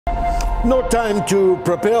No time to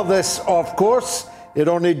prepare this, of course. It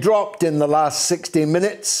only dropped in the last 60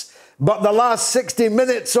 minutes. But the last 60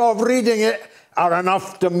 minutes of reading it are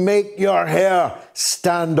enough to make your hair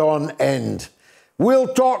stand on end.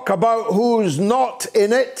 We'll talk about who's not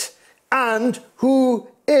in it and who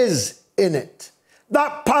is in it.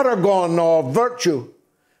 That paragon of virtue,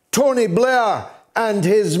 Tony Blair and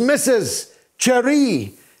his Mrs.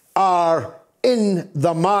 Cherie, are in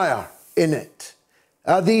the mire in it.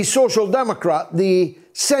 The Social Democrat, the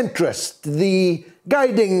centrist, the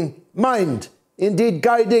guiding mind, indeed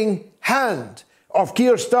guiding hand of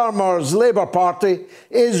Keir Starmer's Labour Party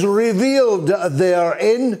is revealed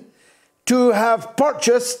therein to have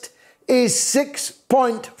purchased a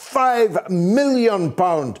 £6.5 million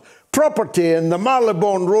property in the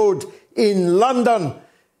Marylebone Road in London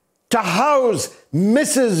to house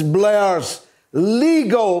Mrs. Blair's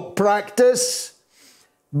legal practice.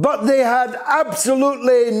 But they had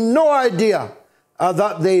absolutely no idea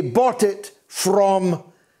that they bought it from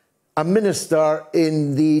a minister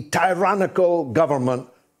in the tyrannical government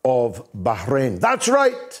of Bahrain. That's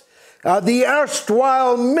right, the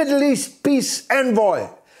erstwhile Middle East peace envoy,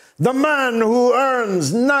 the man who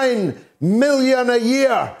earns $9 million a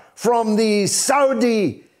year from the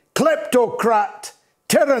Saudi kleptocrat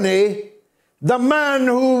tyranny, the man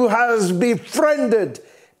who has befriended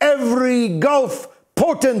every Gulf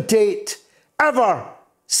potentate ever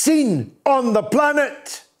seen on the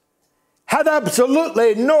planet, had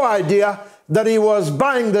absolutely no idea that he was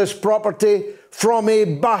buying this property from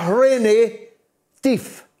a Bahraini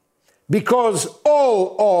thief, because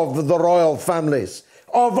all of the royal families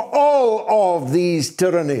of all of these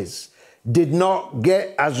tyrannies did not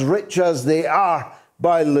get as rich as they are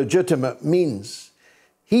by legitimate means.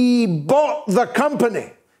 He bought the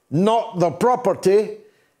company, not the property.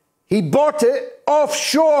 He bought it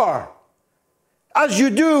offshore, as you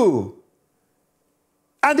do.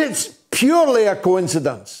 And it's purely a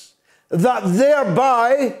coincidence that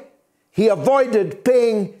thereby he avoided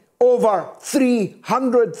paying over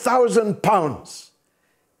 £300,000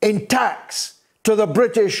 in tax to the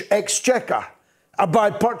British Exchequer by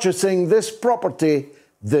purchasing this property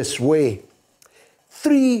this way.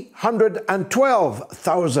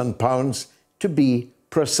 £312,000 to be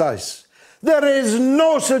precise. There is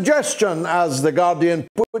no suggestion, as The Guardian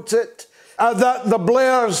puts it, that the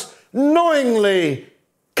Blairs knowingly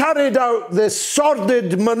carried out this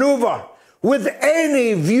sordid manoeuvre with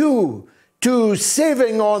any view to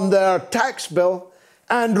saving on their tax bill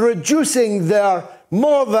and reducing their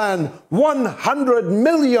more than £100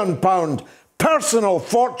 million personal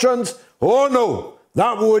fortunes. Oh no,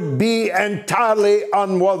 that would be entirely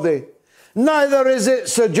unworthy. Neither is it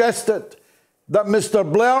suggested that Mr.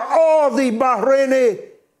 Blair or the Bahraini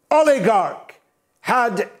oligarch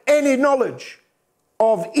had any knowledge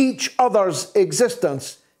of each other's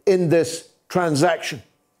existence in this transaction.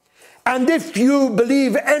 And if you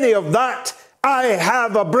believe any of that, I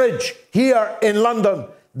have a bridge here in London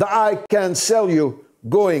that I can sell you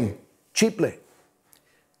going cheaply.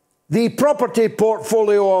 The property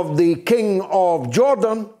portfolio of the King of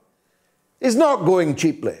Jordan is not going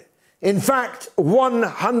cheaply. In fact,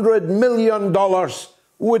 $100 million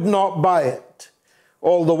would not buy it.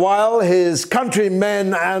 All the while, his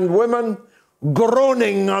countrymen and women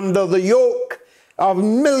groaning under the yoke of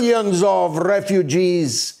millions of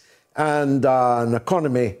refugees and an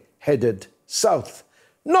economy headed south.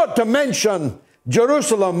 Not to mention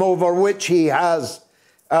Jerusalem, over which he has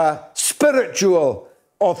spiritual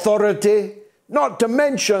authority. Not to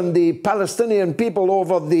mention the Palestinian people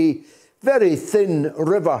over the very thin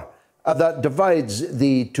river that divides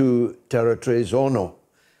the two territories. Oh no,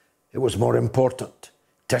 it was more important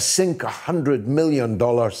to sink $100 million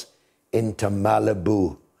into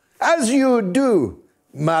Malibu. As you do,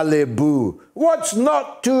 Malibu. What's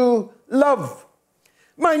not to love?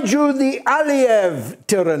 Mind you, the Aliyev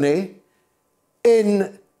tyranny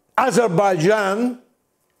in Azerbaijan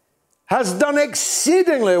has done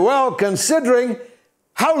exceedingly well, considering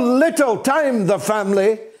how little time the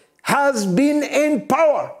family has been in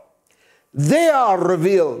power. They are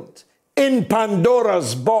revealed in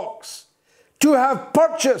Pandora's box to have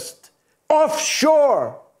purchased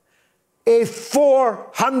offshore a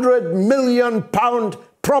 £400 million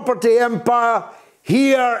property empire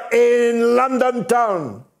here in London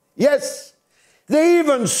town. Yes, they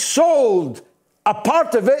even sold a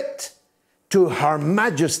part of it to Her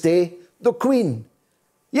Majesty the Queen.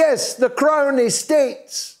 Yes, the Crown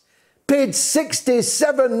Estates paid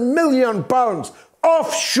 £67 million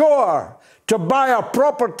offshore to buy a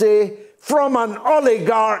property from an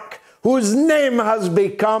oligarch whose name has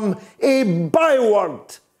become a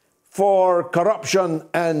byword for corruption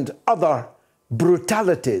and other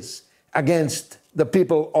brutalities against the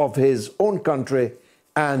people of his own country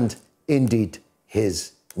and indeed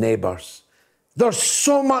his neighbours. There's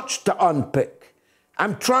so much to unpick.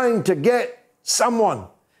 I'm trying to get someone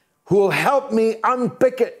who will help me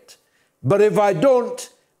unpick it. But if I don't,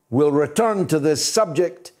 we'll return to this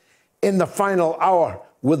subject in the final hour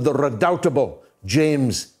with the redoubtable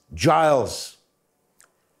James Giles.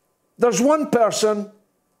 There's one person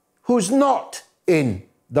who's not in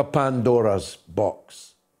the Pandora's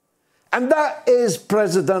box, and that is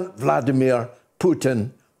President Vladimir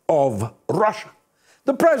Putin of Russia.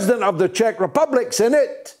 The president of the Czech Republic's in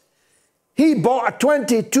it. He bought a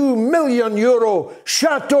 22 million euro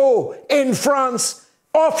chateau in France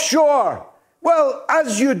offshore. Well,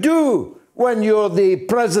 as you do when you're the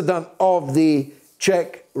president of the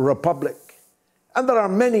Czech Republic. And there are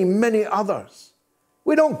many, many others.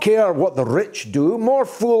 We don't care what the rich do. More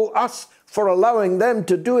fool us for allowing them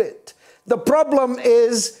to do it. The problem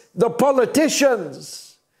is the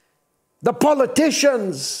politicians. The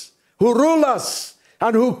politicians who rule us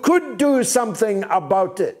and who could do something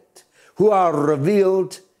about it, who are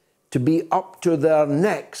revealed to be up to their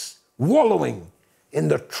necks, wallowing in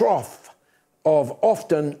the trough of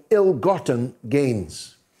often ill-gotten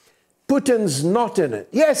gains. Putin's not in it.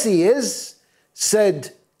 Yes, he is,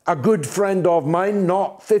 said a good friend of mine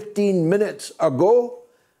not 15 minutes ago.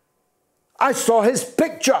 I saw his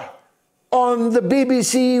picture on the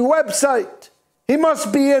BBC website. He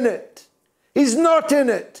must be in it. He's not in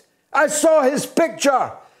it. I saw his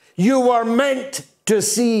picture. You were meant to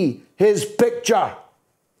see his picture.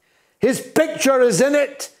 His picture is in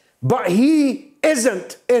it, but he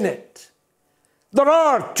isn't in it. There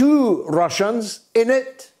are two Russians in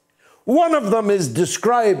it. One of them is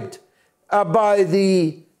described by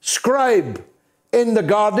the scribe in The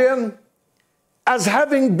Guardian as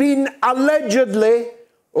having been allegedly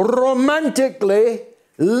romantically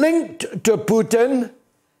linked to Putin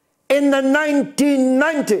in the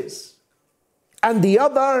 1990s. And the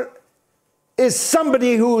other is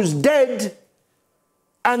somebody who's dead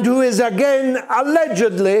and who is again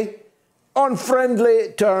allegedly on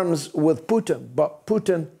friendly terms with Putin. But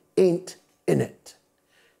Putin ain't in it.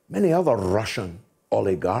 Many other Russian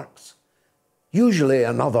oligarchs, usually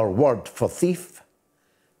another word for thief,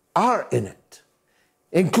 are in it,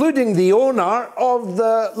 including the owner of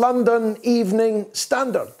the London Evening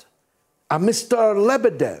Standard, a Mr.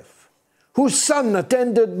 Lebedev, whose son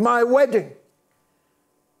attended my wedding.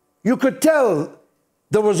 You could tell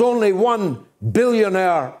there was only one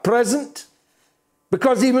billionaire present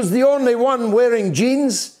because he was the only one wearing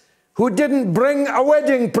jeans who didn't bring a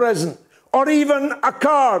wedding present or even a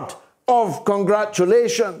card of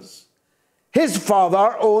congratulations. His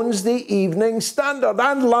father owns the Evening Standard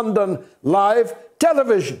and London Live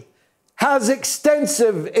Television, has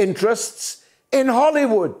extensive interests in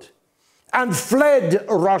Hollywood, and fled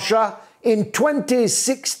Russia in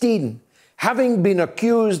 2016, having been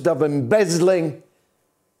accused of embezzling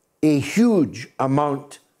a huge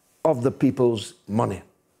amount of the people's money.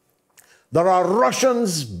 There are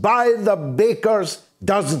Russians by the baker's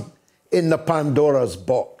dozen in the Pandora's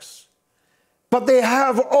box. But they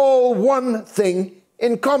have all one thing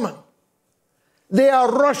in common. They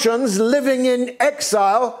are Russians living in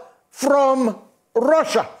exile from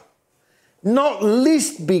Russia, not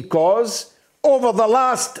least because over the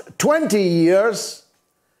last 20 years,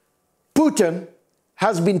 Putin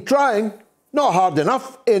has been trying, not hard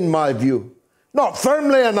enough in my view, not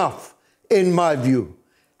firmly enough in my view,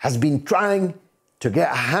 has been trying to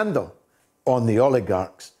get a handle on the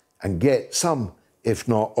oligarchs and get some, if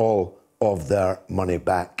not all, of their money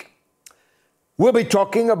back. We'll be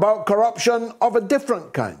talking about corruption of a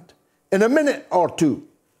different kind in a minute or two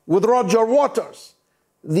with Roger Waters,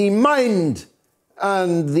 the mind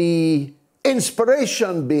and the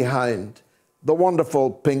inspiration behind the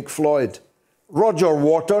wonderful Pink Floyd. Roger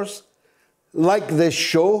Waters, like this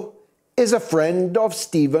show, is a friend of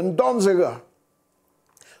Stephen Donziger.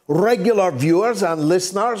 Regular viewers and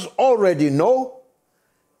listeners already know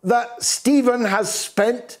that Stephen has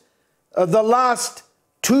spent the last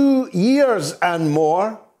 2 years and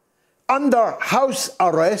more under house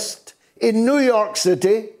arrest in New York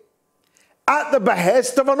City at the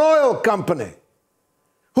behest of an oil company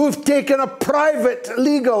who've taken a private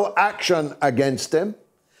legal action against him,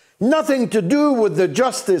 nothing to do with the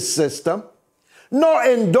justice system, not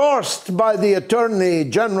endorsed by the Attorney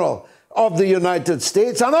General of the United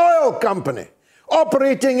States, an oil company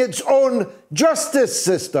operating its own justice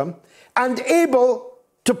system and able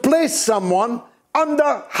to place someone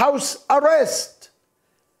under house arrest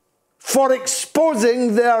for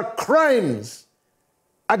exposing their crimes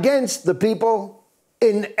against the people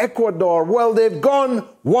in Ecuador. Well, they've gone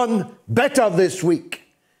one better this week,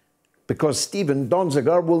 because Stephen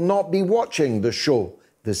Donziger will not be watching the show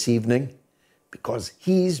this evening, because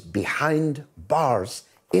he's behind bars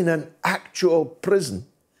in an actual prison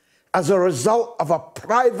as a result of a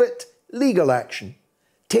private legal action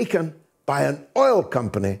taken by an oil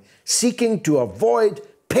company seeking to avoid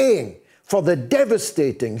paying for the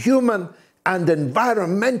devastating human and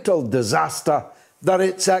environmental disaster that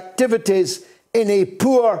its activities in a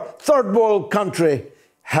poor third world country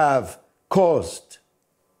have caused.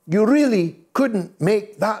 You really couldn't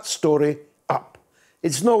make that story up.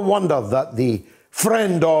 It's no wonder that the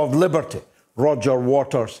friend of liberty, Roger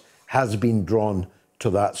Waters, has been drawn to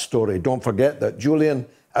that story. Don't forget that Julian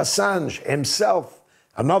Assange himself,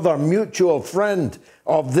 another mutual friend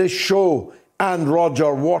of this show and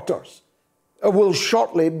Roger Waters, will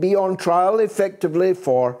shortly be on trial effectively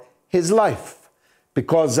for his life,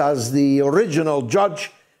 because as the original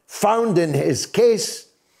judge found in his case,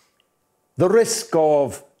 the risk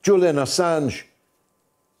of Julian Assange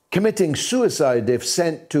committing suicide if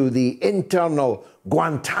sent to the internal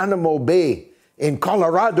Guantanamo Bay in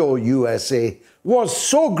Colorado, USA, was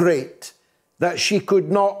so great that she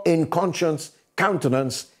could not in conscience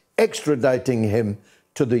countenance extraditing him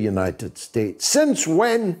to the United States. Since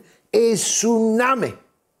when a tsunami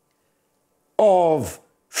of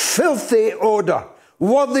filthy odor,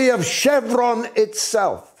 worthy of Chevron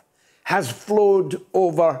itself, has flowed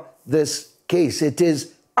over this case. It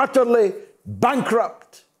is utterly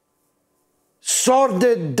bankrupt.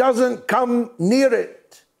 Sordid doesn't come near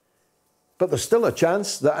it. But there's still a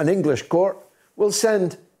chance that an English court will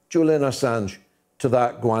send Julian Assange to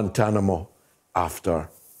that Guantanamo after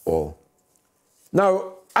all.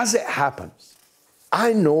 Now, as it happens,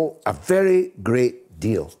 I know a very great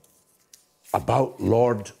deal about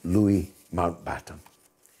Lord Louis Mountbatten.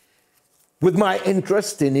 With my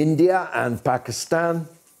interest in India and Pakistan,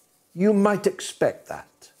 you might expect that.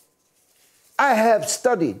 I have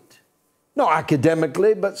studied, not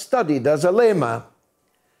academically, but studied as a layman,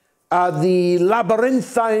 the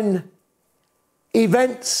labyrinthine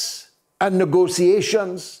events and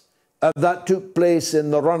negotiations that took place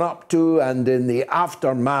in the run-up to and in the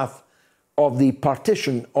aftermath of the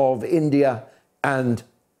partition of India and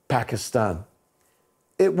Pakistan.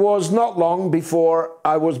 It was not long before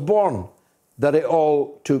I was born that it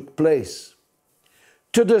all took place.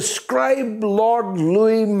 To describe Lord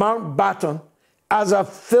Louis Mountbatten as a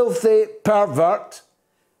filthy pervert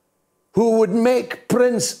who would make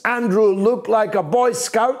Prince Andrew look like a Boy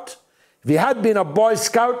Scout, if he had been a Boy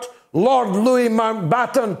Scout, Lord Louis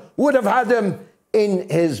Mountbatten would have had him in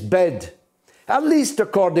his bed, at least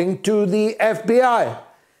according to the FBI,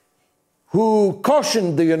 who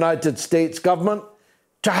cautioned the United States government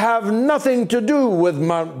to have nothing to do with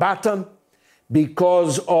Mountbatten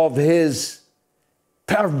because of his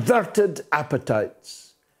perverted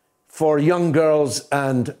appetites for young girls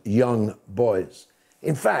and young boys.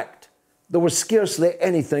 In fact, there was scarcely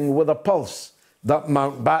anything with a pulse that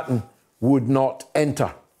Mountbatten would not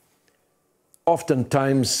enter,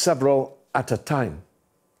 oftentimes several at a time.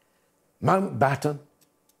 Mountbatten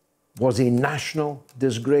was a national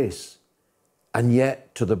disgrace, and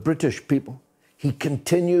yet to the British people, he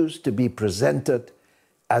continues to be presented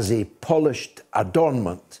as a polished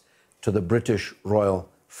adornment to the British royal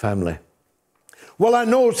family. Well, I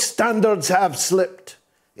know standards have slipped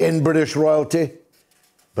in British royalty,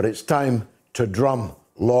 but it's time to drum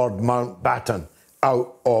Lord Mountbatten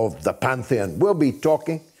out of the pantheon. We'll be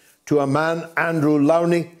talking to a man, Andrew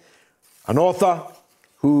Lowney, an author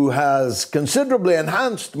who has considerably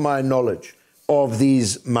enhanced my knowledge of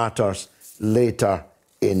these matters later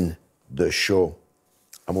in the show.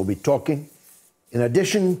 And we'll be talking, in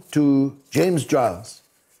addition to James Giles,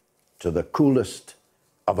 to the coolest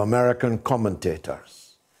of American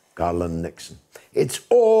commentators, Garland Nixon. It's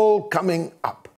all coming up